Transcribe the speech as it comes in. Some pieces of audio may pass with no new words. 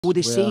Well,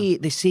 they say,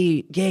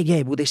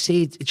 well, they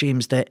say,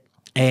 James, that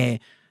now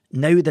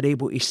they're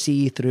able to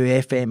see through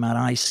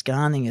fMRI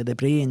scanning of the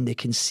brain, they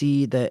can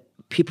see that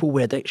people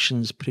with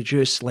addictions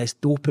produce less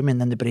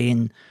dopamine in the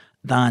brain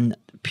than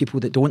people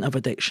that don't have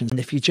addictions. And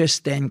if you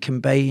just then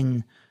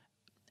combine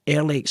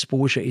early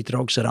exposure to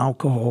drugs or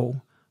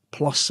alcohol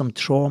plus some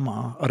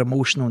trauma or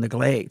emotional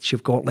neglect,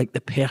 you've got like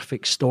the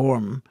perfect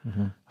storm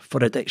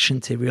for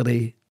addiction to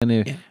really...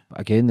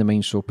 Again, the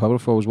mind's so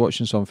powerful. I was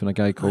watching something, a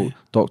guy called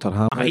Dr.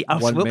 Hamlet,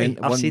 absolutely.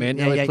 one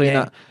mentally playing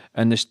it,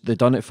 and they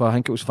done it for, I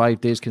think it was 5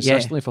 days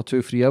consistently for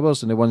 2-3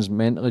 hours, and the ones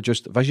mentally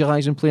just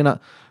visualising playing it.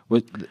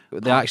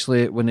 They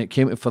actually, when it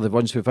came for the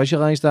ones who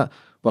visualised it,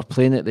 were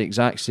playing it the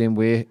exact same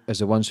way as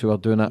the ones who were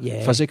doing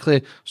it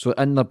physically. So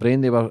in their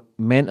brain, they were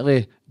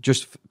mentally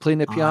just playing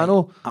the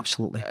piano,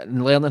 absolutely,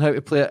 and learning how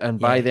to play it. And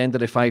by the end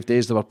of the 5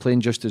 days, they were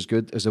playing just as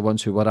good as the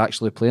ones who were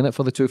actually playing it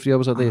for the 2-3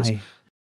 hours a day.